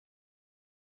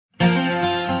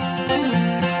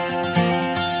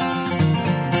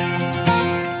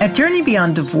At Journey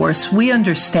Beyond Divorce, we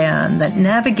understand that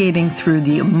navigating through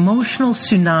the emotional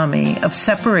tsunami of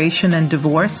separation and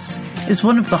divorce is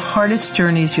one of the hardest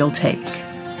journeys you'll take.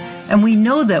 And we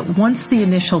know that once the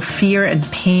initial fear and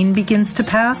pain begins to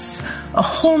pass, a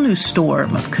whole new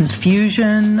storm of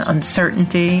confusion,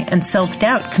 uncertainty, and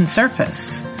self-doubt can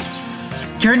surface.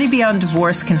 Journey Beyond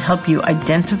Divorce can help you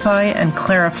identify and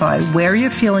clarify where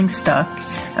you're feeling stuck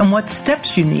and what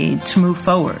steps you need to move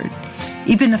forward,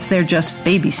 even if they're just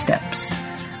baby steps.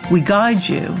 We guide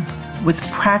you with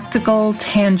practical,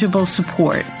 tangible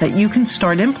support that you can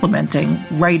start implementing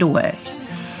right away.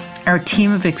 Our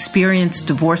team of experienced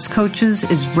divorce coaches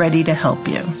is ready to help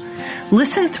you.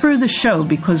 Listen through the show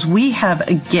because we have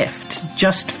a gift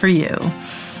just for you.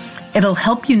 It'll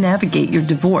help you navigate your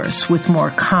divorce with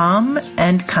more calm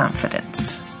and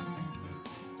confidence.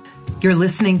 You're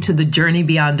listening to the Journey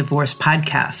Beyond Divorce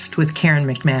podcast with Karen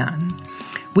McMahon.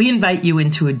 We invite you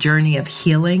into a journey of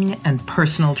healing and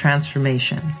personal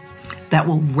transformation that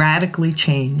will radically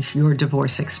change your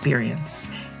divorce experience,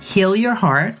 heal your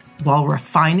heart while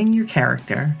refining your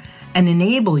character, and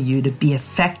enable you to be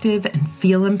effective and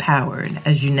feel empowered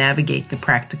as you navigate the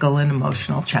practical and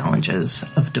emotional challenges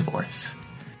of divorce.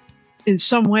 In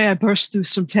some way, I burst through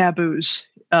some taboos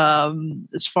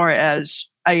as far as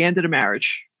I ended a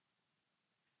marriage.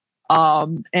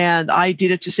 And I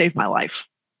did it to save my life.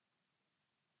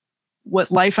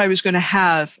 What life I was going to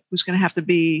have to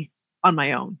be on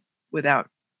my own without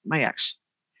my ex.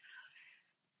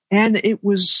 And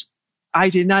I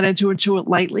did not enter into it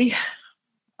lightly.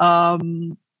 I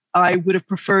would have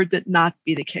preferred that not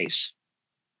be the case.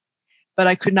 But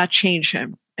I could not change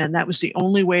him. And that was the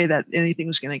only way that anything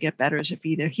was going to get better, is if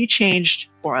either he changed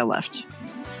or I left.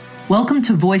 Welcome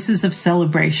to Voices of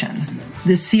Celebration.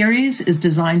 This series is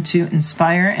designed to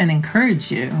inspire and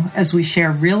encourage you as we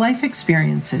share real-life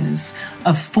experiences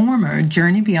of former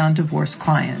Journey Beyond Divorce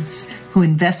clients who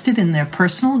invested in their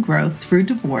personal growth through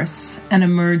divorce and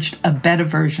emerged a better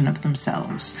version of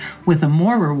themselves with a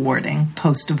more rewarding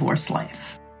post-divorce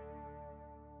life.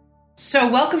 So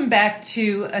welcome back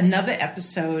to another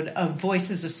episode of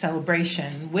Voices of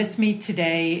Celebration. With me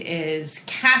today is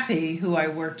Kathy, who I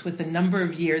worked with a number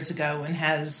of years ago and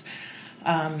has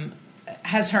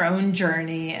her own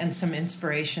journey and some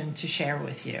inspiration to share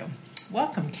with you.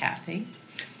 Welcome, Kathy.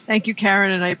 Thank you, Karen,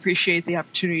 and I appreciate the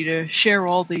opportunity to share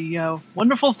all the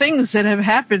wonderful things that have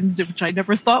happened, which I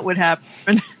never thought would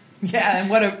happen. Yeah,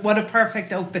 and what a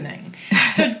perfect opening.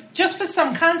 So just for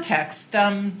some context,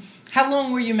 how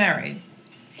long were you married?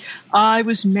 I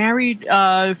was married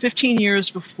 15 years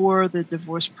before the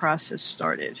divorce process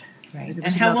started. Right.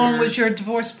 And how long was your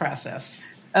divorce process?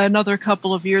 Another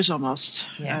couple of years almost.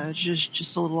 Yeah.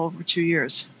 Just a little over 2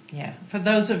 years. Yeah. For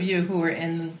those of you who are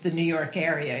in the New York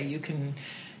area, you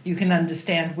can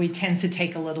understand we tend to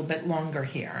take a little bit longer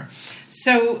here.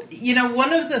 So,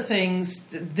 one of the things,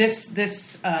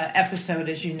 this episode,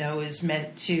 as you know, is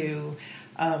meant to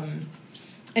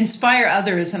inspire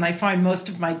others, and I find most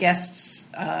of my guests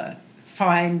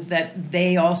find that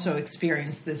they also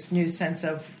experience this new sense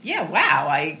of, wow,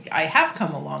 I have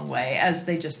come a long way, as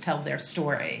they just tell their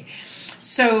story.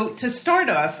 So to start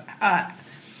off,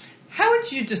 how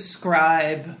would you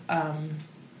describe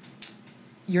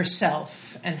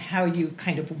yourself and how you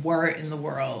kind of were in the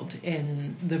world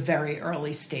in the very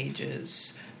early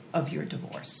stages of your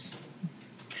divorce?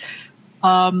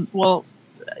 Well,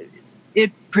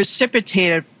 it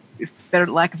precipitated,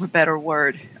 lack of a better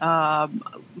word.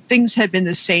 Things had been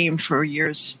the same for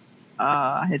years.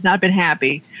 I had not been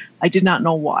happy. I did not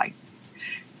know why.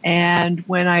 And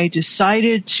when I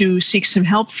decided to seek some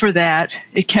help for that,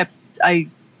 I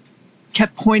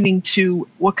kept pointing to,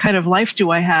 what kind of life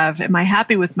do I have? Am I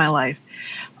happy with my life?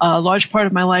 A large part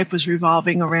of my life was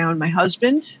revolving around my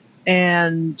husband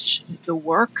and the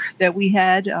work that we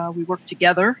had. We worked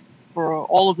together for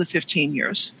all of the 15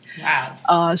 years.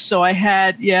 Wow. So I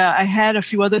had a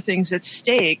few other things at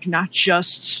stake, not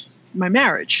just my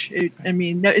marriage.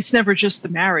 It's never just the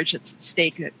marriage that's at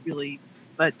stake,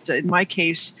 but in my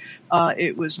case,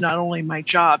 it was not only my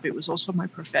job, it was also my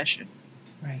profession.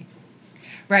 Right.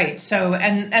 Right. So,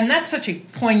 and that's such a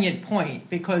poignant point,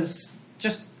 because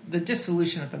just the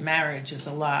dissolution of a marriage is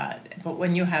a lot. But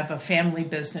when you have a family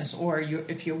business, or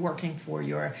if you're working for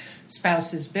your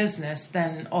spouse's business,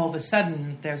 then all of a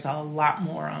sudden there's a lot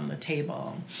more on the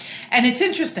table. And it's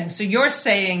interesting. So you're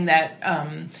saying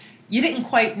that you didn't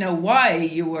quite know why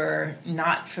you were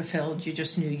not fulfilled. You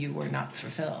just knew you were not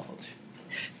fulfilled.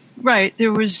 Right.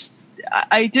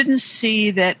 I didn't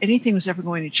see that anything was ever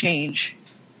going to change,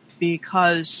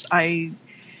 because I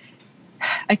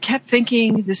kept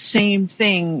thinking the same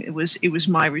thing. It was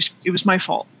my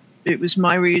fault. It was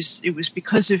my reason. It was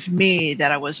because of me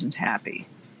that I wasn't happy.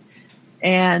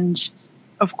 And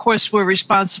of course, we're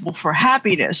responsible for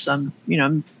happiness.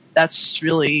 That's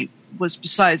really was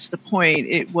besides the point.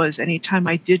 It was anytime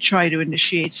I did try to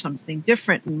initiate something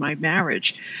different in my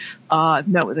marriage, I've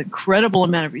met with an incredible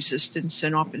amount of resistance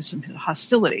and often some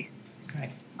hostility.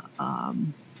 Right.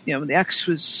 The ex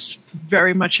was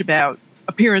very much about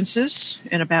appearances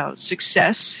and about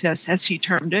success, as he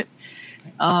termed it.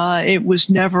 It was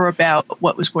never about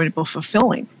what was going to be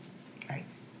fulfilling. Right.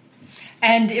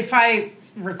 And if I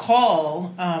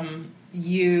recall,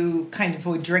 you kind of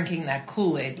were drinking that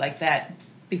Kool-Aid like that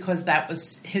because that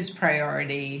was his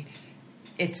priority.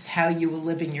 It's how you were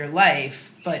living your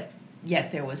life, but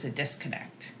yet there was a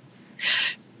disconnect.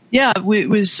 Yeah, it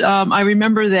was. I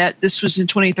remember that this was in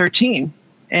 2013,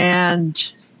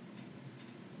 and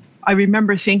I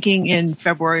remember thinking in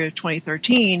February of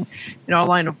 2013, in our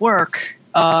line of work,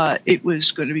 it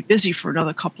was going to be busy for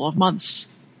another couple of months.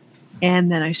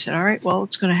 And then I said, all right, well,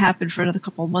 it's going to happen for another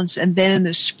couple of months. And then in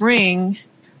the spring,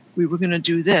 we were going to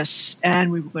do this,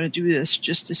 and we were going to do this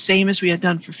just the same as we had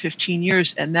done for 15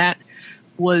 years. And that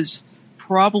was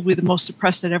probably the most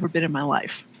depressed I'd ever been in my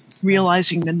life,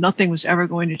 realizing that nothing was ever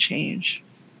going to change.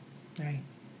 Right.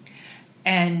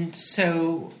 And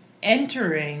so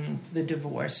entering the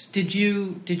divorce, did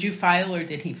you file or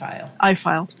did he file? I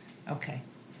filed. Okay.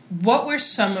 What were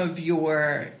some of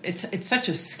your, it's such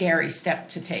a scary step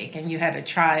to take, and you had a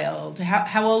child.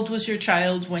 How old was your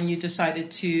child when you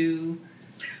decided to?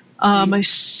 My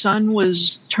son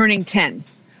was turning 10.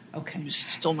 Okay. He was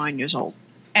still 9 years old.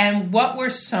 And what were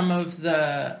some of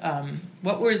the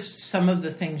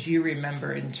things you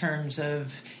remember in terms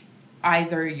of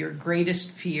either your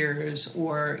greatest fears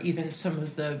or even some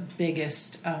of the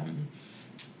biggest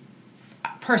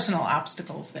personal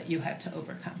obstacles that you had to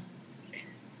overcome?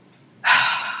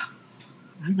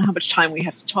 I don't know how much time we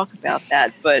have to talk about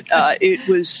that, but it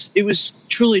was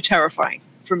truly terrifying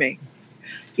for me.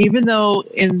 Even though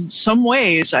in some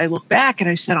ways I look back and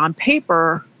I said on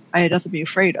paper I had nothing to be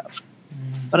afraid of,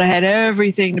 but I had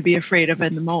everything to be afraid of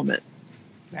in the moment.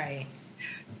 Right.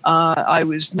 I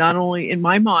was not only in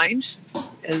my mind,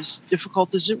 as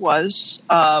difficult as it was,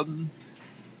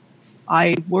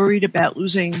 I worried about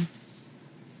losing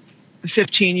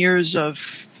 15 years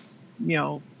of,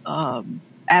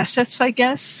 assets, I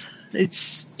guess.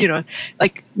 It's,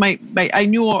 like I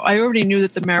already knew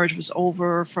that the marriage was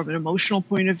over from an emotional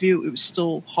point of view. It was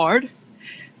still hard,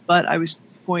 but I was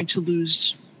going to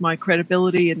lose my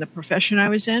credibility in the profession I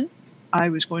was in. I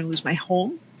was going to lose my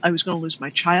home. I was going to lose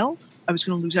my child. I was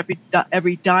going to lose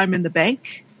every dime in the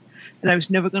bank, and I was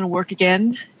never going to work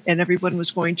again. And everyone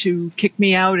was going to kick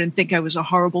me out and think I was a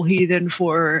horrible heathen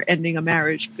for ending a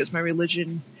marriage because my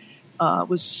religion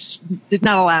did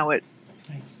not allow it.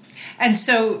 Right. And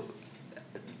so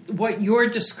what you're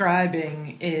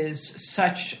describing is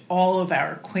such all of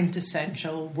our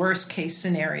quintessential worst case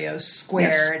scenarios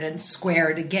squared and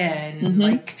squared again. Mm-hmm.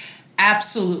 Like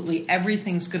absolutely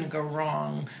everything's going to go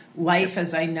wrong. Life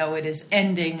as I know it is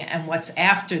ending, and what's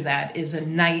after that is a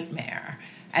nightmare.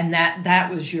 And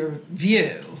that was your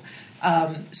view.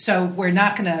 So we're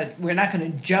not gonna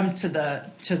jump to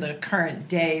the current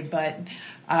day, but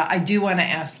I do want to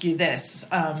ask you this: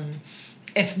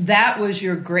 if that was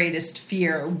your greatest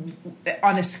fear,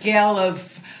 on a scale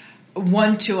of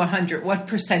 1 to 100, what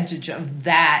percentage of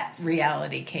that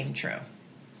reality came true?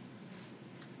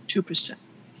 2%.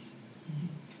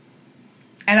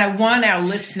 And I want our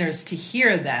listeners to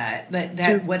hear that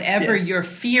whatever you're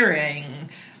fearing,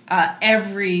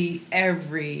 every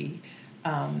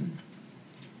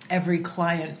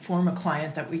former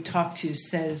client that we talk to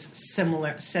says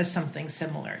something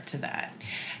similar to that.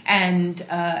 And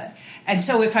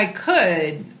so if I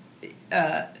could,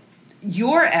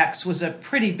 your ex was a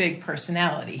pretty big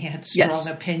personality. He had strong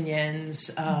opinions.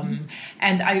 And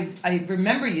I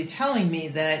remember you telling me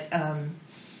that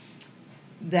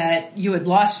you had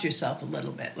lost yourself a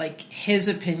little bit. Like his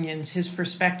opinions, his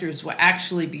perspectives were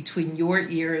actually between your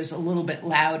ears a little bit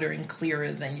louder and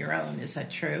clearer than your own. Is that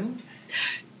true?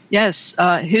 Yes.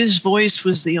 His voice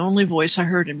was the only voice I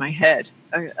heard in my head,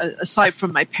 aside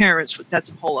from my parents, but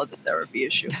that's a whole other therapy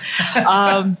issue.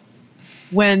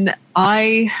 When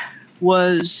I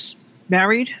was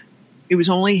married, it was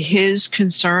only his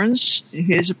concerns,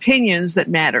 his opinions that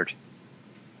mattered.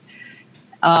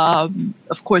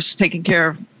 Of course, taking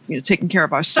care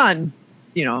of our son,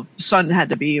 the son had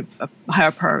to be a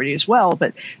higher priority as well.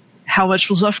 But how much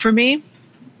was left for me?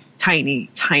 Tiny,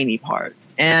 tiny part.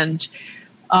 And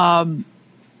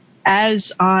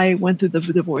as I went through the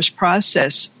divorce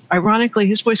process, ironically,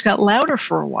 his voice got louder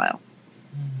for a while.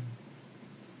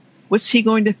 What's he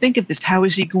going to think of this? How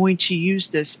is he going to use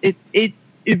this? It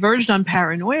verged on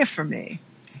paranoia for me.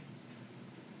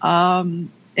 And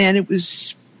it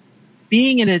was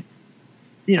being in an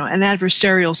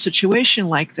adversarial situation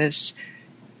like this,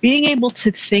 being able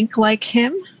to think like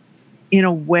him in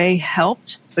a way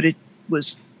helped, but it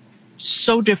was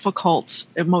so difficult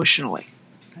emotionally.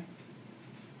 Okay.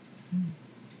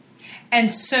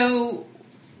 And so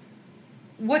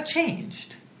what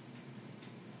changed?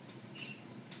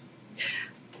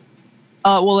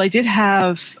 Well, I did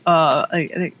have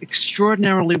an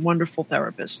extraordinarily wonderful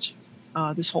therapist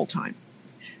this whole time.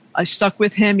 I stuck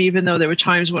with him even though there were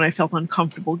times when I felt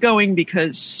uncomfortable going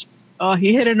because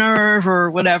he hit a nerve or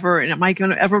whatever, and am I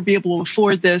going to ever be able to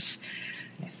afford this?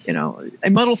 Yes. I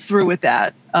muddled through with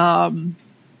that. And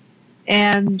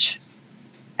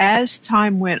as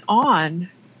time went on,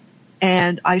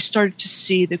 and I started to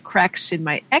see the cracks in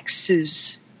my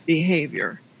ex's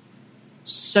behavior,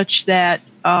 such that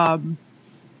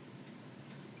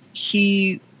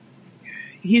he's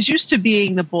used to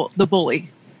being the bully.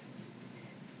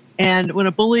 And when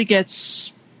a bully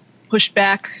gets pushed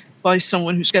back by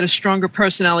someone who's got a stronger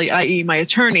personality, i.e. my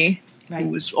attorney, right, who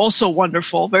was also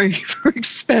wonderful, very, very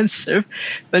expensive,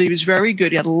 but he was very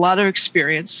good. He had a lot of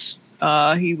experience.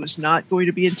 He was not going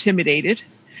to be intimidated.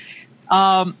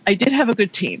 I did have a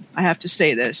good team. I have to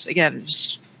say this. Again,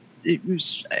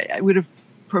 I would have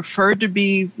preferred to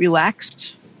be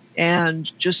relaxed and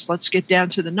just let's get down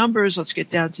to the numbers, let's get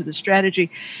down to the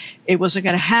strategy. It wasn't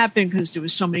going to happen because there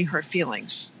was so many hurt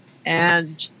feelings.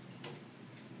 And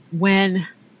when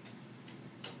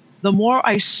the more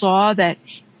I saw that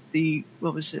the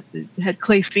had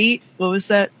clay feet, what was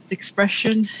that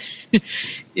expression?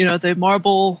 The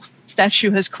marble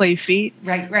statue has clay feet.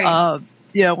 Right.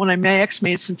 When my ex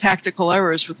made some tactical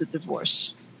errors with the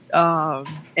divorce.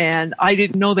 And I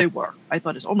didn't know they were. I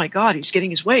thought, oh my God, he's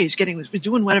getting his way. He's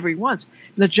doing whatever he wants.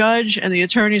 And the judge and the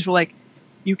attorneys were like,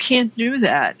 you can't do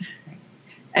that. Right.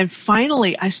 And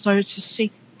finally I started to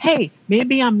see, hey,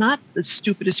 maybe I'm not the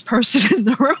stupidest person in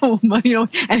the room,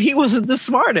 and he wasn't the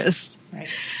smartest. Right.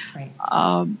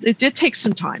 It did take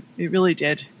some time. It really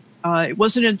did. It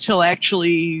wasn't until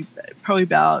actually probably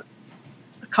about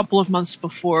a couple of months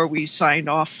before we signed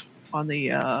off on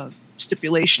the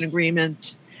stipulation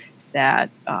agreement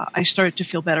that I started to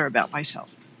feel better about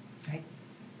myself. Right.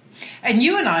 And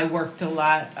you and I worked a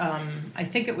lot, I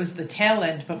think it was the tail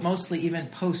end, but mostly even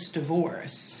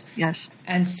post-divorce. Yes.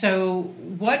 And so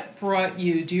what brought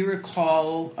you, do you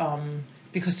recall,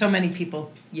 because so many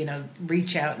people,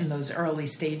 reach out in those early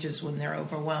stages when they're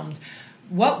overwhelmed,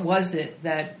 what was it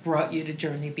that brought you to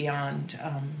Journey Beyond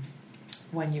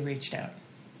when you reached out?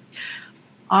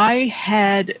 I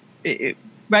had,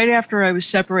 right after I was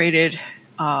separated,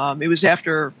 it was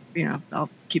after, I'll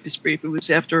keep this brief, it was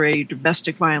after a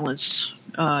domestic violence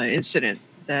incident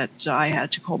that I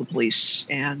had to call the police,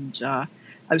 and I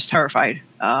was terrified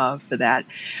for that.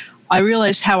 I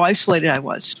realized how isolated I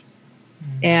was.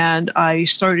 Mm-hmm. And I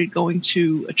started going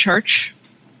to a church,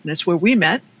 and that's where we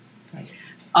met. Right.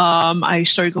 I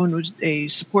started going to a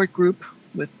support group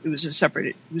it was a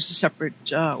separate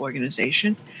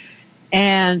organization.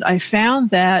 And I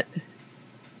found that,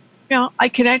 I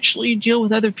could actually deal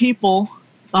with other people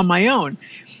on my own.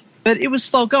 But it was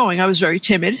slow going. I was very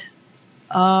timid.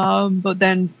 But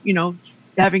then,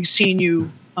 having seen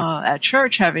you at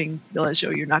church, having realized,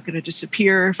 you're not going to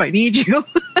disappear if I need you.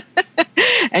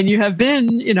 And you have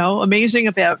been, amazing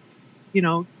about,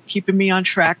 keeping me on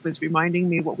track with reminding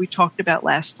me what we talked about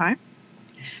last time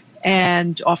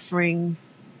and offering,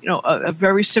 a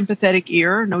very sympathetic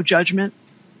ear, no judgment.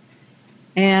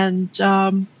 And,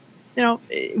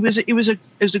 it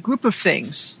was a group of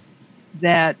things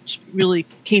that really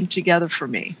came together for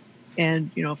me.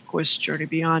 And, of course, Journey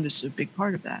Beyond is a big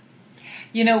part of that.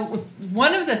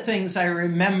 One of the things I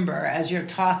remember as you're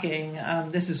talking,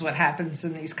 this is what happens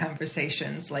in these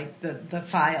conversations, like the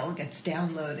file gets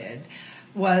downloaded,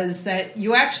 was that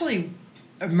you actually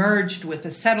emerged with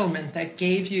a settlement that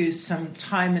gave you some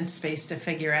time and space to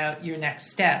figure out your next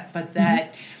step, but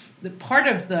that the part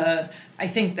of I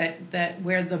think that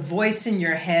where the voice in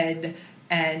your head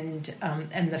and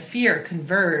the fear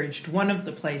converged, one of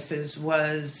the places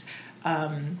was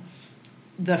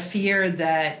the fear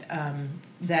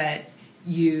that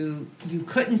you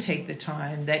couldn't take the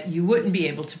time, that you wouldn't be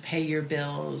able to pay your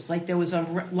bills. Like there was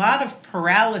a lot of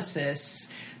paralysis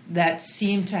that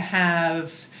seemed to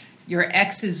have your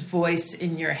ex's voice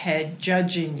in your head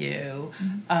judging you,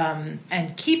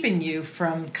 and keeping you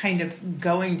from kind of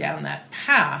going down that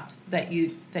path that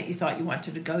you thought you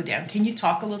wanted to go down. Can you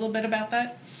talk a little bit about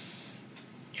that?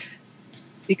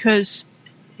 Because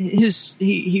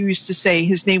he used to say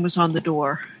his name was on the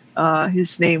door.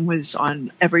 His name was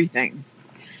on everything.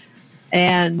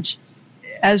 And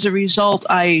as a result,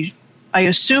 I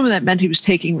assumed that meant he was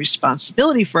taking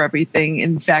responsibility for everything.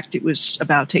 In fact, it was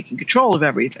about taking control of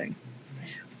everything.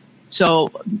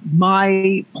 So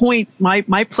my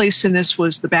place in this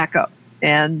was the backup.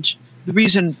 And the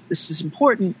reason this is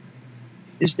important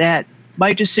is that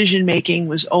my decision making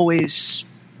was always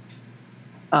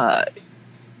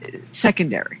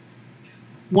secondary.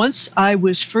 Once I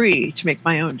was free to make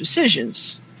my own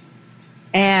decisions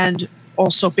and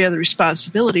also bear the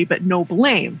responsibility, but no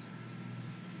blame.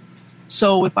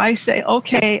 So if I say,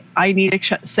 okay, I need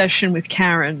a session with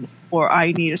Karen, or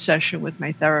I need a session with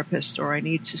my therapist, or I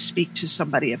need to speak to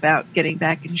somebody about getting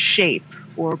back in shape,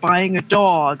 or buying a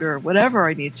dog, or whatever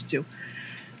I need to do,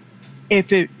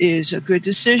 if it is a good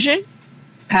decision,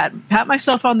 pat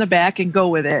myself on the back and go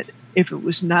with it. If it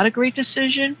was not a great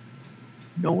decision,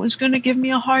 no one's going to give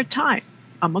me a hard time.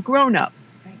 I'm a grown-up.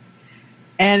 Right.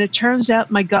 And it turns out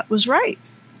my gut was right.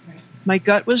 My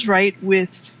gut was right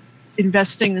with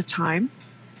investing the time,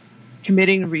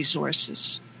 committing the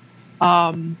resources.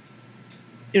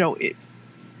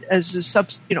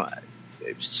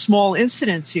 Small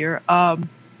incidents here.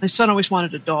 My son always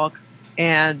wanted a dog.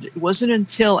 And it wasn't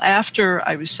until after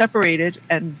I was separated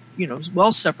and,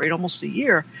 well separated, almost a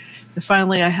year, that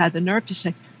finally I had the nerve to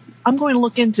say, I'm going to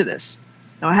look into this.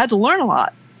 Now, I had to learn a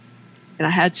lot, and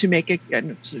I had to make it,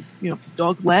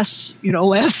 dog less,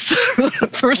 the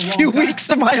first few weeks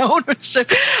of my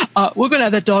ownership. We're going to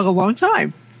have that dog a long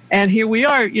time. And here we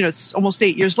are, it's almost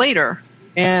 8 years later,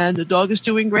 and the dog is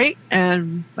doing great,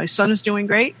 and my son is doing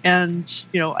great, and,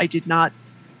 I did not,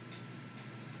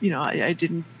 I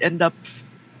didn't end up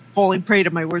falling prey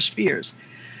to my worst fears.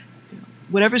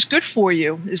 Whatever's good for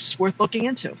you is worth looking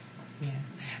into. Yeah.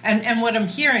 And what I'm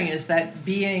hearing is that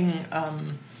being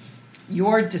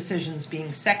your decisions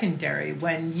being secondary,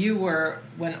 when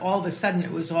all of a sudden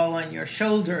it was all on your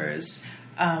shoulders,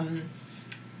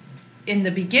 in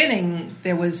the beginning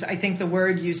there was, I think the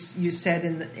word you said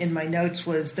in my notes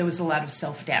was, there was a lot of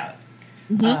self-doubt.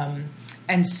 Mm-hmm.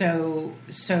 And so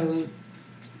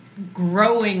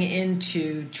growing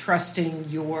into trusting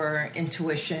your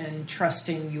intuition,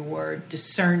 trusting your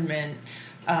discernment,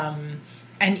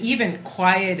 and even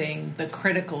quieting the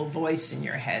critical voice in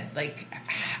your head. Like,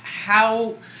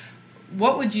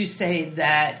 what would you say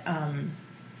that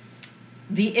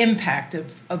the impact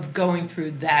of going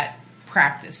through that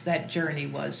practice, that journey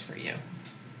was for you?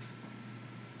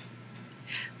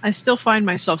 I still find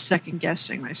myself second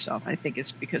guessing myself. I think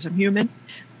it's because I'm human.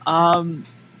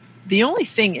 The only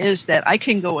thing is that I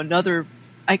can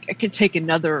take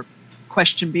another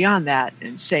question beyond that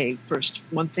and say, first,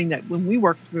 one thing that when we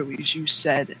worked through is you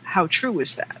said, how true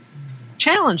is that?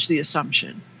 Challenge the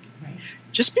assumption. Right.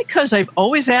 Just because I've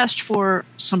always asked for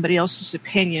somebody else's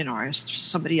opinion or asked for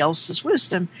somebody else's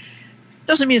wisdom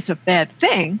doesn't mean it's a bad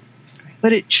thing,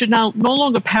 but it should no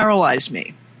longer paralyze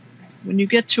me. When you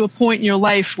get to a point in your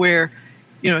life where,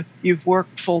 you've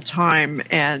worked full time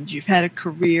and you've had a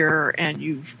career and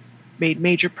you've made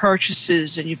major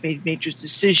purchases and you've made major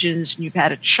decisions and you've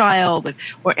had a child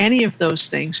or any of those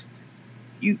things,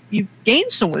 you gain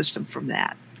some wisdom from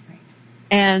that. Right.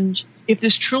 And if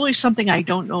there's truly something I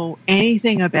don't know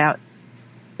anything about,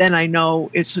 then I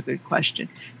know it's a good question.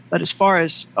 But as far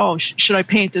as, should I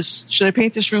paint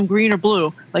this room green or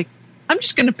blue? Like, I'm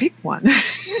just going to pick one.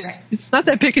 Right. It's not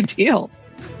that big a deal.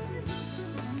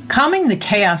 Calming the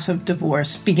chaos of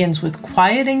divorce begins with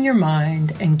quieting your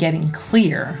mind and getting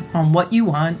clear on what you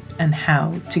want and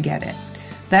how to get it.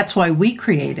 That's why we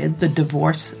created the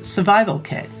Divorce Survival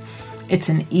Kit. It's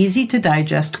an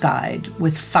easy-to-digest guide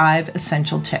with 5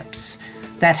 essential tips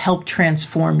that help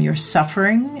transform your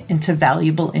suffering into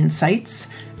valuable insights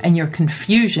and your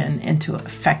confusion into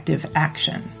effective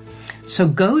action. So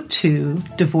go to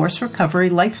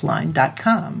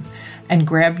DivorceRecoveryLifeline.com and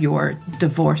grab your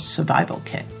Divorce Survival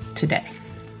Kit today.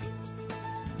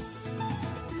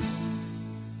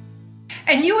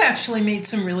 And you actually made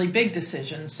some really big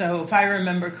decisions. So if I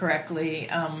remember correctly,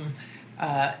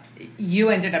 you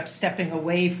ended up stepping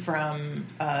away from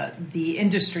the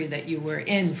industry that you were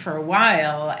in for a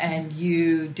while, and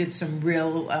you did some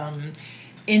real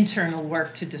internal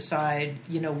work to decide,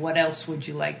 what else would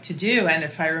you like to do? And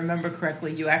if I remember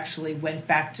correctly, you actually went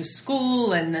back to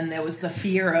school, and then there was the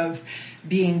fear of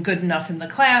being good enough in the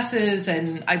classes.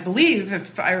 And I believe,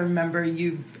 if I remember,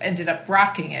 you ended up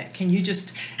rocking it. Can you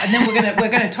just, and then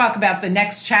we're gonna talk about the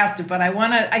next chapter, but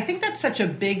I think that's such a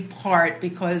big part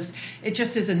because it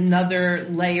just is another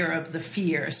layer of the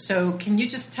fear. So can you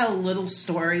just tell a little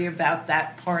story about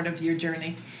that part of your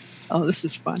journey? Oh, this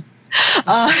is fun.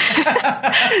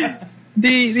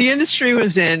 The industry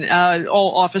was in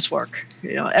all office work.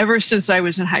 Ever since I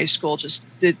was in high school, just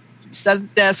sat at the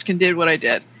desk and did what I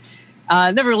did.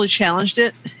 Never really challenged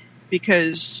it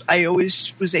because I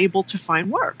always was able to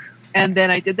find work. And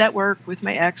then I did that work with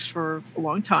my ex for a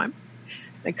long time.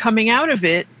 And coming out of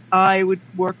it, I would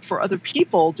work for other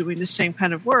people doing the same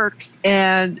kind of work,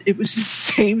 and it was the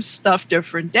same stuff,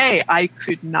 different day. I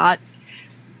could not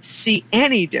see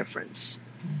any difference.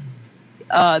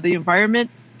 The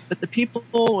environment, but the people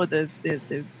or the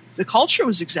culture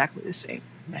was exactly the same.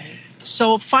 Right.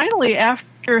 So finally,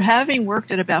 after having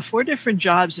worked at about 4 different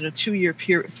jobs in a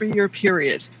 3-year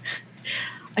period,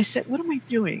 I said, what am I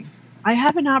doing? I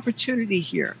have an opportunity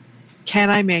here. Can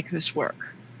I make this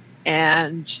work?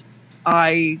 And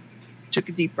I took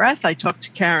a deep breath. I talked to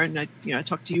Karen. I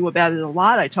talked to you about it a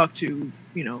lot. I talked to,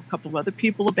 a couple of other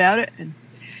people about it. And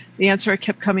the answer I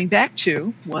kept coming back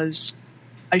to was,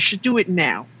 I should do it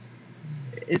now.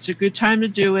 It's a good time to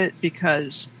do it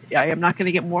because I am not going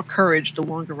to get more courage the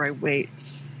longer I wait.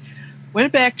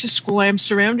 Went back to school. I am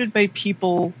surrounded by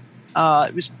people.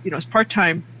 It was, it's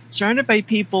part-time, surrounded by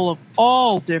people of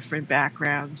all different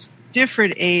backgrounds,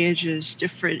 different ages,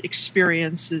 different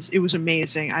experiences. It was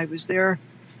amazing. I was there.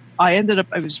 I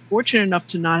was fortunate enough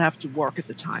to not have to work at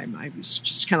the time. I was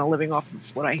just kind of living off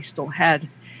of what I still had.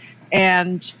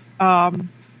 And I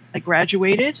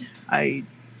graduated. I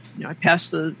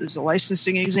passed there's a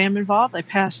licensing exam involved. I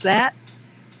passed that.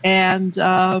 And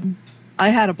I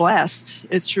had a blast.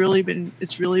 It's really been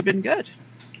good.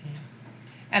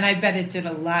 And I bet it did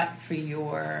a lot for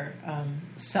your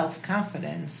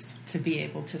self-confidence to be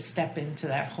able to step into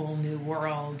that whole new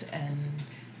world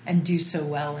and do so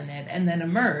well in it, and then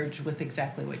emerge with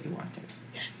exactly what you wanted.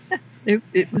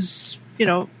 It was,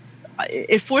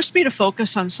 it forced me to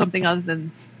focus on something other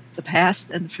than the past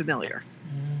and the familiar.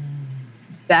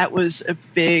 That was a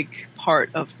big part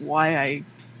of why I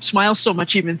smile so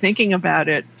much even thinking about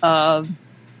it.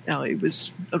 It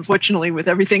was, unfortunately, with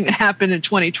everything that happened in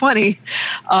 2020,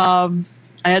 I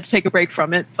had to take a break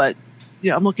from it, but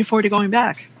I'm looking forward to going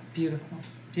back. Beautiful.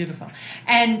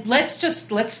 And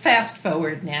let's fast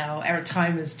forward now. Our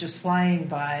time is just flying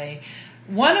by.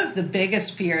 One of the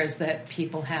biggest fears that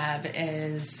people have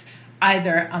is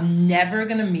either I'm never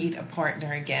going to meet a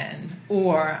partner again,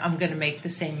 or I'm going to make the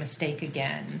same mistake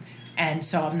again, and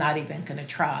so I'm not even going to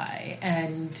try.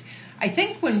 And I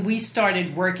think when we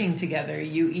started working together,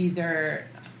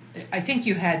 I think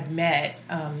you had met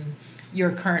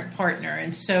your current partner,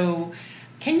 and so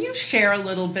can you share a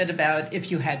little bit about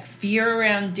if you had fear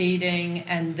around dating?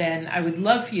 And then I would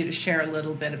love for you to share a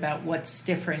little bit about what's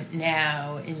different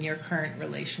now in your current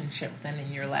relationship than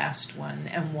in your last one,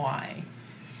 and why.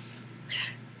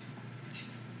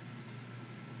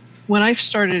 When I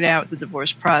started out the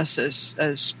divorce process,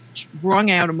 as wrung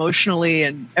out emotionally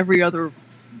and every other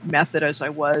method as I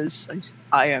was,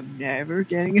 I am never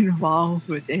getting involved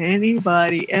with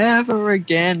anybody ever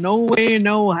again. No way,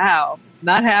 no how.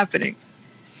 Not happening.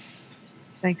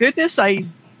 Thank goodness I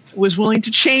was willing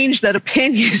to change that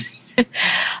opinion.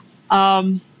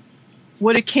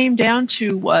 What it came down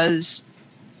to was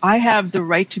I have the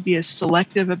right to be as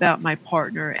selective about my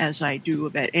partner as I do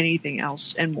about anything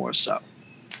else, and more so.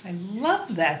 I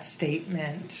love that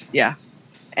statement. Yeah.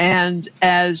 And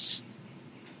as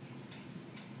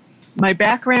my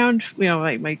background,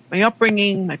 my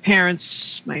upbringing, my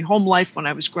parents, my home life when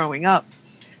I was growing up,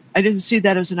 I didn't see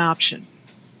that as an option.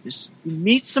 Just you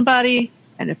meet somebody,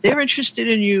 and if they're interested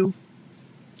in you,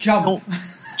 jump.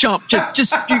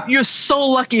 You're so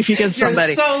lucky if you get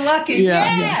somebody. You're so lucky.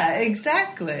 Yeah.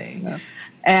 Exactly. Yeah.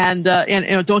 And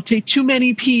don't take too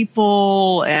many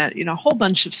people, and a whole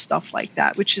bunch of stuff like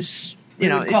that, which is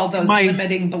we would call those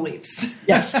limiting beliefs.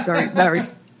 Yes, very, very.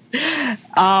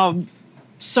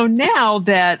 So now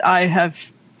that I have,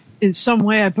 in some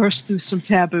way, I burst through some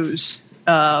taboos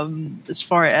as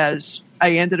far as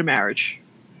I ended a marriage,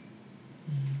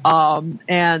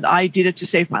 and I did it to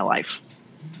save my life.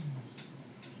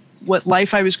 What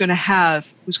life I was going to have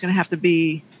to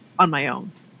be on my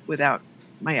own without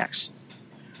my ex.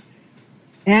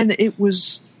 And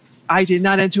I did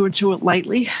not enter into it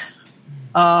lightly.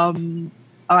 I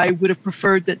would have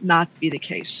preferred that not be the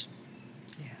case.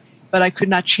 Yeah. But I could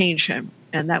not change him.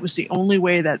 And that was the only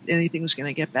way that anything was going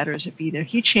to get better, is if either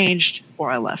he changed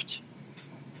or I left.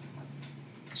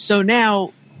 So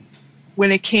now,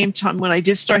 when it came time, when I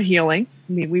did start healing,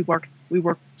 we worked,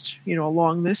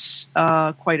 along this,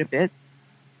 quite a bit.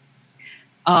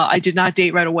 I did not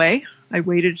date right away. I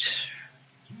waited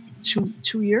 2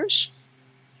 years.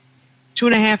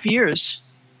 2.5 years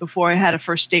before I had a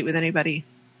first date with anybody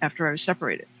after I was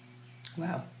separated.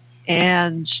 Wow.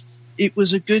 And it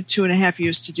was a good 2.5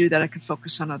 years to do that. I could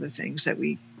focus on other things that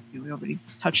we already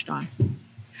touched on.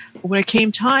 But when it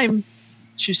came time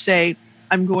to say,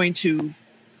 I'm going to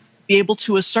be able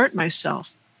to assert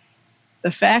myself,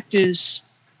 the fact is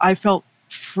I felt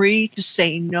free to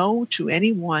say no to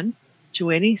anyone,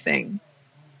 to anything.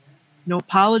 No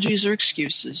apologies or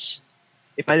excuses.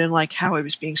 If I didn't like how I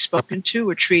was being spoken to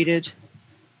or treated,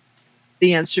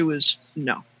 the answer was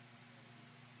no.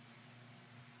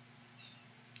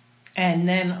 And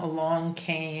then along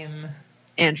came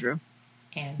Andrew.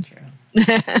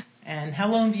 And how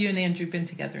long have you and Andrew been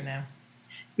together now?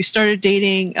 We started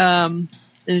dating in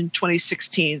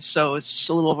 2016, so it's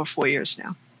a little over 4 years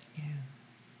now. Yeah.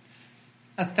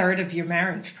 A third of your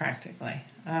marriage, practically.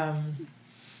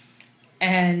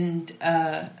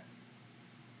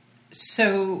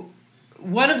 So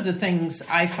one of the things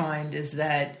I find is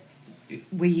that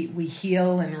we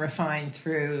heal and refine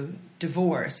through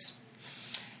divorce.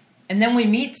 And then we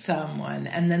meet someone,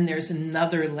 and then there's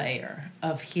another layer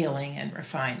of healing and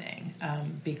refining,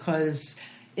 because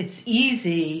it's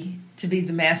easy to be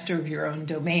the master of your own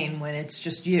domain when it's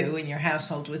just you and your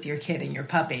household with your kid and your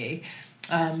puppy.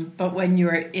 But when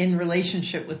you're in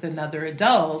relationship with another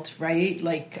adult, right,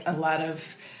 like a lot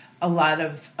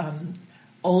of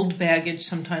old baggage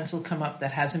sometimes will come up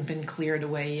that hasn't been cleared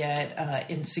away yet,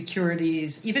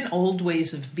 insecurities, even old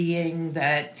ways of being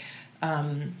that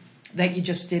you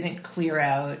just didn't clear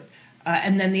out.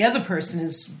 And then the other person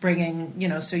is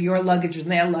bringing, so your luggage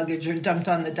and their luggage are dumped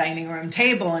on the dining room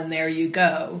table, and there you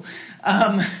go.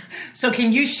 So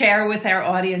can you share with our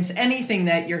audience anything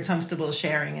that you're comfortable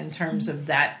sharing in terms of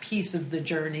that piece of the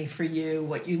journey for you,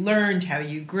 what you learned, how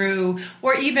you grew,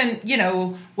 or even,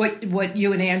 what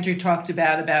you and Andrew talked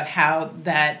about how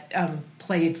that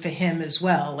played for him as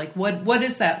well? Like, what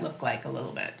does that look like a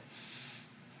little bit?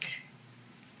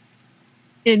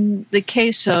 In the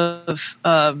case of,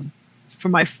 for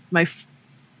my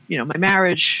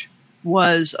marriage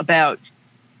was about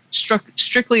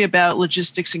strictly about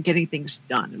logistics and getting things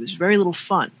done. It was very little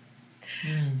fun.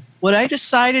 What I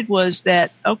decided was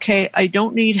that, okay, I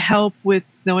don't need help with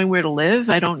knowing where to live.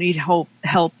 I don't need help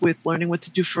with learning what to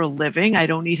do for a living. I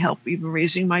don't need help even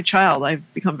raising my child.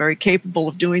 I've become very capable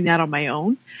of doing that on my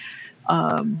own,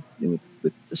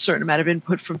 with a certain amount of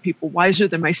input from people wiser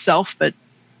than myself, but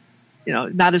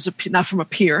not from a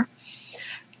peer.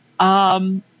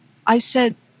 I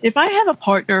said, if I have a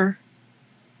partner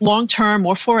long term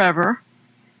or forever,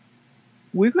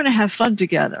 we're going to have fun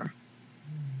together.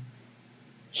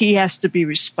 He has to be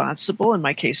responsible. In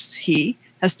my case, he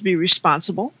has to be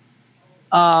responsible.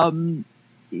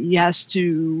 He has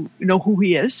to know who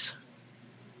he is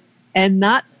and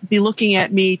not be looking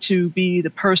at me to be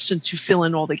the person to fill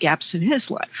in all the gaps in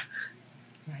his life.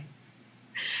 Right.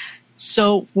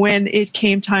 So when it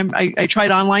came time, I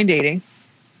tried online dating.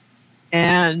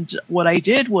 And what I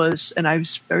did was, and I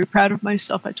was very proud of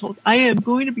myself, I am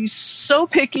going to be so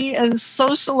picky and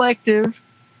so selective.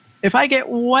 If I get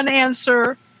one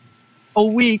answer a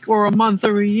week or a month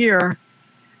or a year,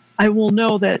 I will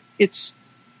know that it's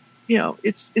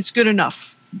good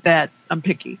enough that I'm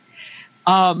picky.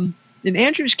 In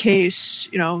Andrew's case,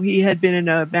 he had been in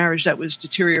a marriage that was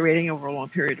deteriorating over a long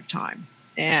period of time.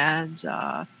 And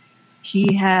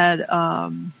he had,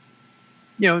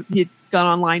 he'd done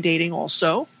online dating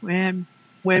also. And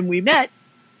when we met,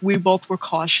 we both were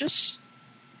cautious.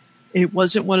 It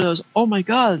wasn't one of those, oh my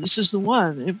God, this is the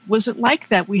one. It wasn't like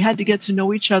that. We had to get to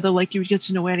know each other like you would get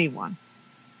to know anyone.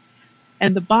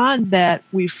 And the bond that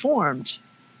we formed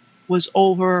was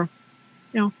over,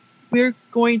 we're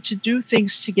going to do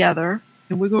things together,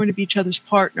 and we're going to be each other's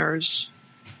partners,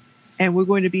 and we're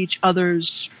going to be each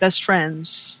other's best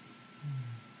friends.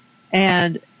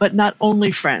 But not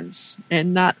only friends,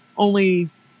 and not only,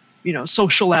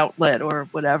 social outlet or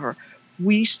whatever.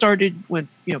 We started when,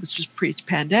 it was just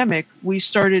pre-pandemic, we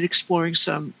started exploring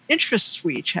some interests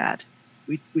we each had.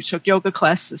 We took yoga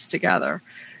classes together.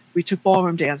 We took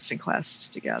ballroom dancing classes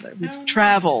together. We've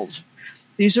traveled.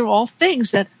 These are all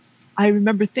things that I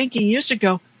remember thinking years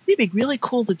ago, it'd be really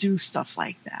cool to do stuff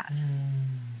like that.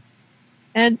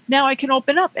 And now I can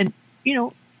open up and,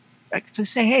 to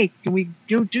say, hey, can we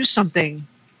go do something?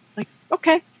 Like,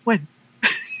 okay, when?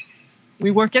 We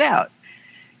work it out.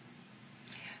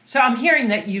 So I'm hearing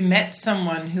that you met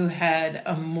someone who had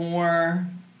a more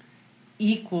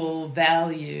equal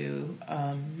value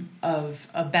of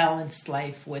a balanced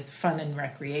life with fun and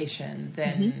recreation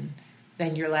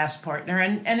than your last partner.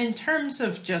 And in terms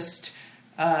of just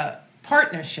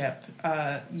partnership,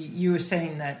 you were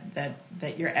saying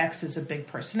that your ex is a big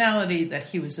personality, that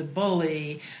he was a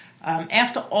bully.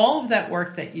 After all of that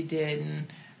work that you did,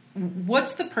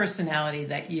 what's the personality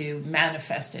that you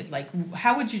manifested? Like,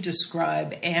 how would you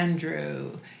describe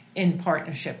Andrew in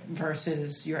partnership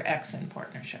versus your ex in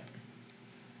partnership?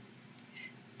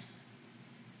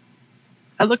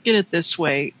 I look at it this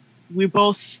way. We're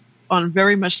both on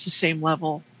very much the same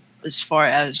level as far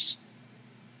as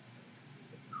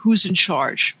who's in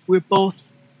charge. We're both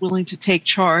willing to take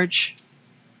charge,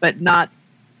 but not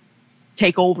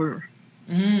take over.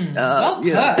 Well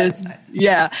put.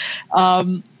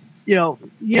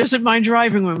 He doesn't mind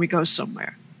driving when we go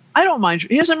somewhere. I don't mind.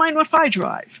 He doesn't mind if I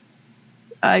drive.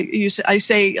 I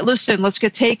say, listen, let's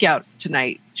get takeout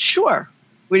tonight. Sure.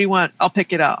 What do you want? I'll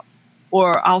pick it up.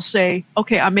 Or I'll say,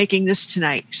 okay, I'm making this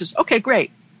tonight. He says, okay,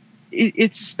 great.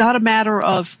 It's not a matter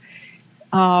of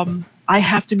I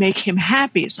have to make him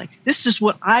happy. It's like, this is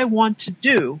what I want to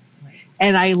do. Right.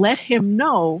 And I let him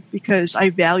know because I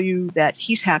value that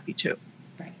he's happy too.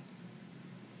 Right.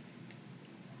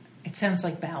 It sounds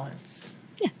like balance.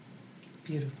 Yeah.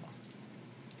 Beautiful.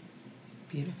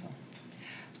 Beautiful.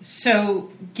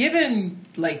 So given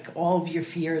like all of your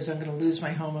fears, I'm going to lose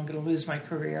my home, I'm going to lose my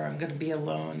career, I'm going to be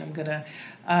alone,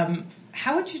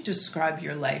 how would you describe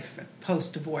your life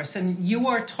post-divorce? And you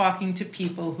are talking to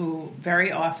people who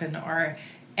very often are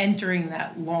entering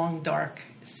that long, dark,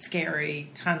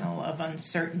 scary tunnel of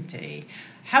uncertainty.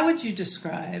 How would you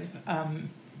describe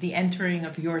the entering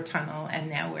of your tunnel and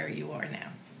now where you are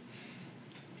now?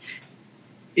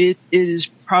 It is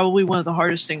probably one of the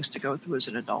hardest things to go through as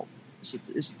an adult.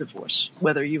 Is divorce,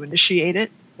 whether you initiate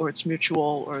it or it's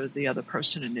mutual or the other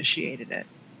person initiated it.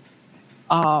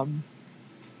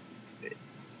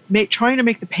 Trying to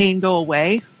make the pain go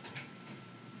away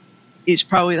is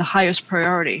probably the highest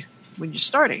priority when you're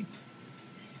starting.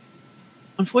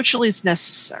 Unfortunately, it's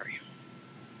necessary.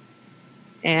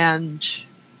 And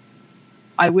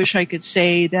I wish I could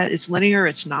say that it's linear.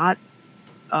 It's not.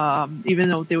 Even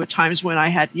though there were times when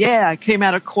I came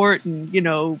out of court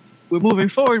and, we're moving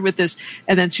forward with this.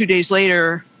 And then 2 days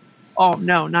later, oh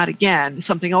no, not again.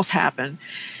 Something else happened.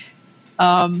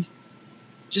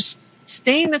 Just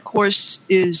staying the course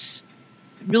is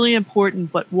really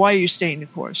important, but why are you staying the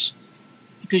course?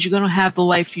 Because you're going to have the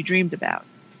life you dreamed about.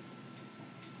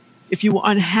 If you were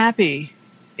unhappy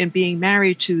in being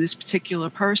married to this particular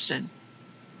person,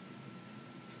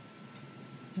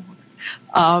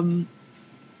 I'm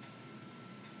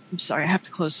sorry, I have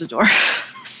to close the door.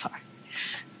 Sorry.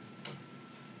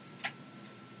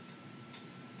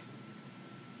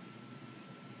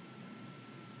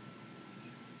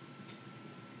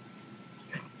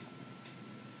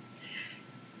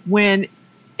 When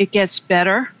it gets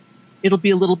better, it'll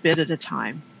be a little bit at a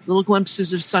time. Little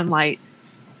glimpses of sunlight,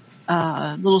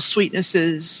 little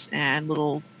sweetnesses, and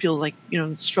feel like,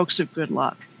 strokes of good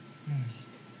luck.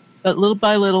 But little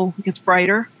by little, it gets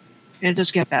brighter, and it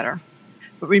does get better.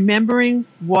 But remembering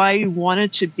why you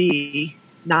wanted to be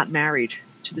not married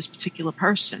to this particular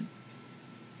person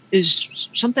is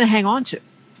something to hang on to.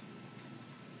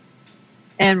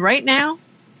 And right now,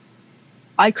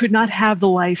 I could not have the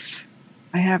life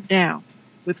I have now,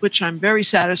 with which I'm very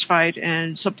satisfied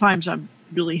and sometimes I'm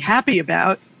really happy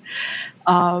about,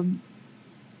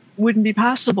 wouldn't be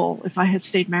possible if I had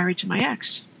stayed married to my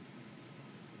ex.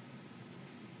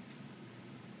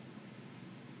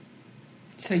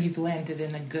 So you've landed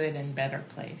in a good and better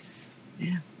place.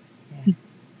 Yeah.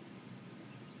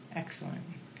 Excellent.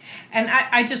 And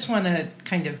I just want to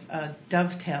kind of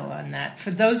dovetail on that.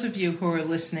 For those of you who are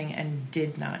listening and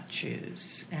did not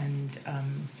choose, and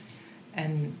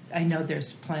I know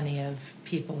there's plenty of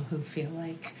people who feel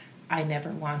like I never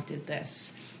wanted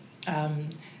this.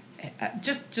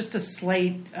 Just a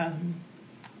slight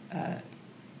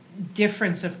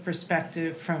difference of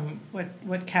perspective from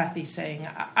what Kathy's saying.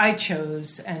 I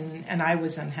chose and I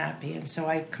was unhappy, and so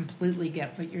I completely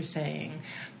get what you're saying.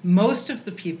 Most of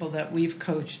the people that we've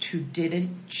coached who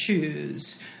didn't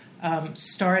choose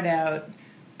start out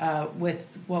with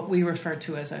what we refer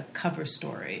to as a cover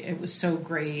story. It was so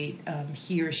great.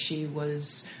 He or she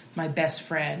was my best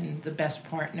friend, the best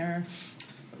partner.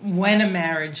 When a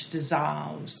marriage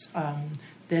dissolves,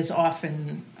 there's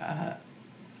often,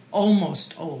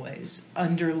 almost always,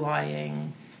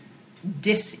 underlying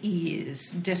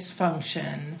dis-ease,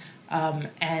 dysfunction,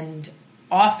 and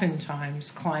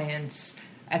oftentimes clients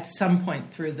at some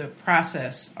point through the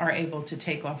process are able to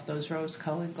take off those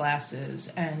rose-colored glasses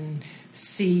and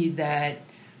see that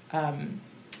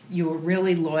you were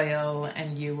really loyal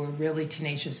and you were really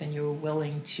tenacious and you were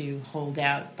willing to hold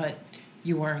out, but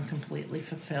you weren't completely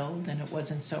fulfilled and it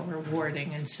wasn't so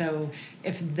rewarding. And so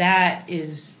if that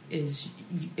is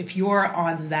if you're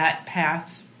on that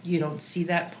path, you don't see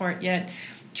that part yet,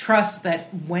 trust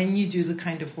that when you do the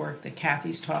kind of work that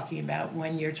Kathy's talking about,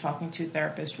 when you're talking to a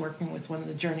therapist, working with one of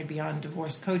the Journey Beyond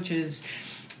Divorce coaches,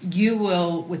 you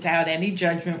will, without any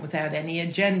judgment, without any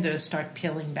agenda, start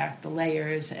peeling back the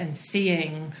layers and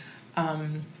seeing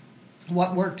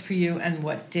what worked for you and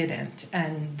what didn't.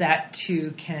 And that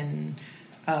too can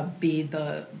be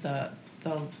the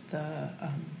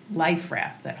life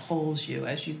raft that holds you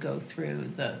as you go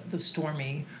through the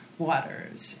stormy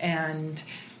waters. And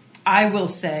I will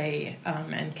say,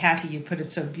 and Kathy, you put it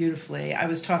so beautifully, I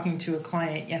was talking to a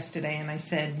client yesterday and I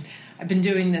said, I've been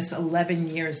doing this 11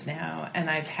 years now, and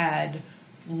I've had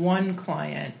one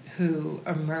client who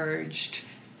emerged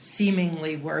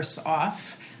seemingly worse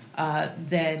off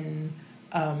than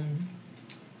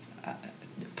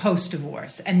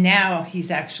post-divorce. And now he's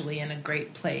actually in a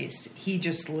great place. He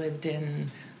just lived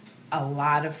in a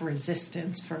lot of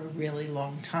resistance for a really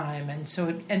long time. And so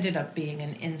it ended up being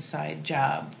an inside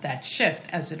job, that shift,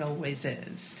 as it always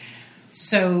is.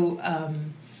 So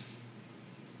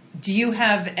do you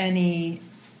have any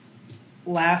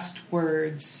last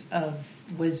words of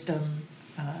wisdom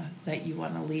that you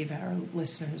want to leave our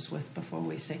listeners with before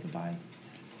we say goodbye?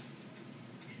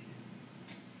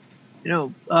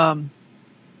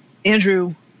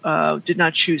 Andrew did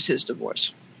not choose his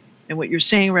divorce. And what you're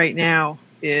saying right now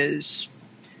is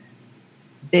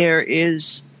there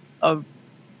is the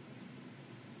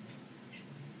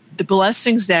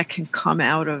blessings that can come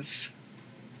out of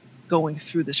going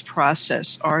through this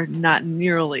process are not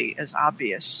nearly as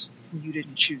obvious when you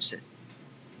didn't choose it.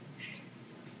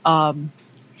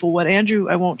 For what Andrew,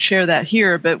 I won't share that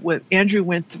here, but what Andrew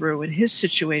went through in his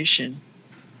situation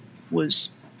was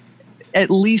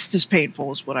at least as painful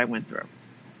as what I went through.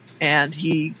 And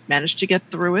he managed to get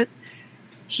through it.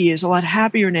 He is a lot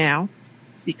happier now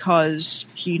because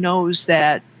he knows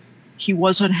that he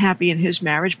was unhappy in his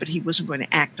marriage, but he wasn't going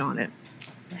to act on it.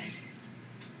 Right.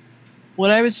 What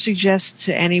I would suggest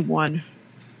to anyone,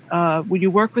 when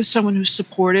you work with someone who's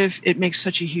supportive, it makes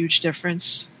such a huge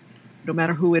difference. No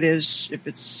matter who it is, if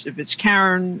it's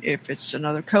Karen, if it's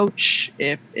another coach,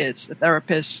 if it's a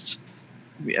therapist,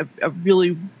 a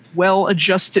really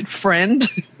well-adjusted friend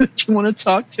that you want to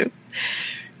talk to.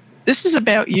 This is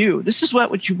about you. This is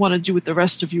what you want to do with the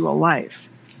rest of your life.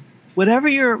 Whatever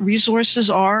your resources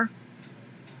are,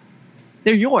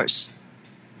 they're yours.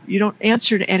 You don't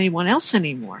answer to anyone else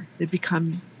anymore. They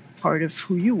become part of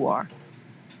who you are.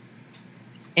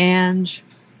 And,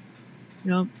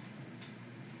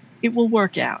 it will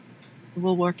work out. It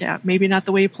will work out. Maybe not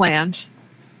the way you planned,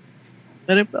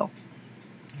 but it will.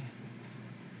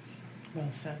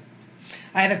 Well said.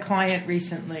 I had a client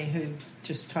recently who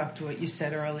just talked to what you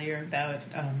said earlier about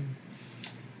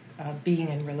being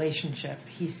in relationship.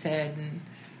 He said,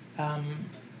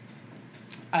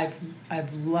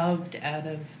 I've loved out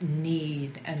of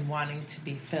need and wanting to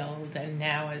be filled, and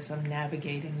now as I'm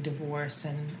navigating divorce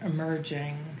and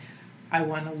emerging, I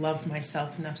want to love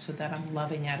myself enough so that I'm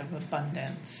loving out of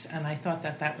abundance. And I thought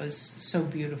that was so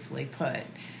beautifully put.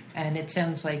 And it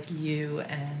sounds like you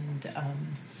and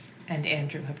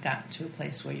Andrew have gotten to a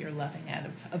place where you're loving out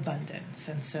of abundance.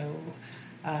 And so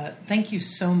thank you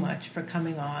so much for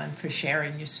coming on, for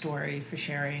sharing your story, for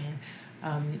sharing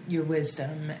your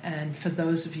wisdom. And for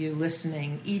those of you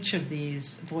listening, each of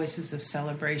these voices of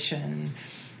celebration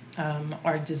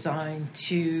are designed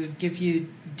to give you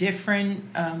different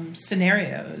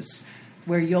scenarios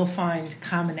where you'll find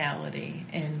commonality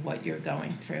in what you're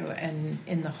going through, and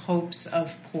in the hopes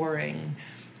of pouring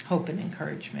hope and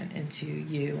encouragement into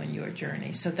you and your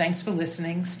journey. So thanks for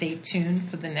listening. Stay tuned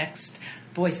for the next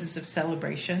Voices of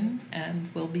Celebration, and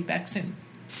we'll be back soon.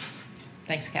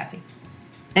 Thanks, Kathy.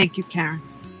 Thank you, Karen.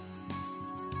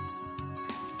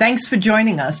 Thanks for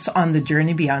joining us on the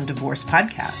Journey Beyond Divorce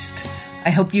podcast. I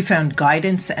hope you found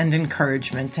guidance and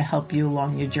encouragement to help you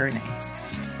along your journey.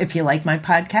 If you like my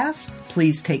podcast,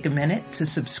 please take a minute to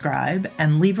subscribe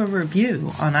and leave a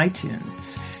review on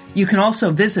iTunes. You can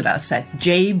also visit us at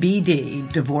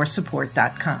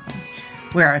jbddivorcesupport.com,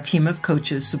 where our team of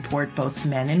coaches support both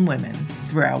men and women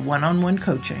through our one-on-one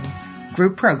coaching,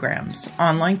 group programs,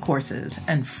 online courses,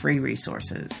 and free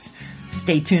resources.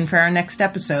 Stay tuned for our next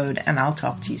episode, and I'll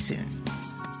talk to you soon.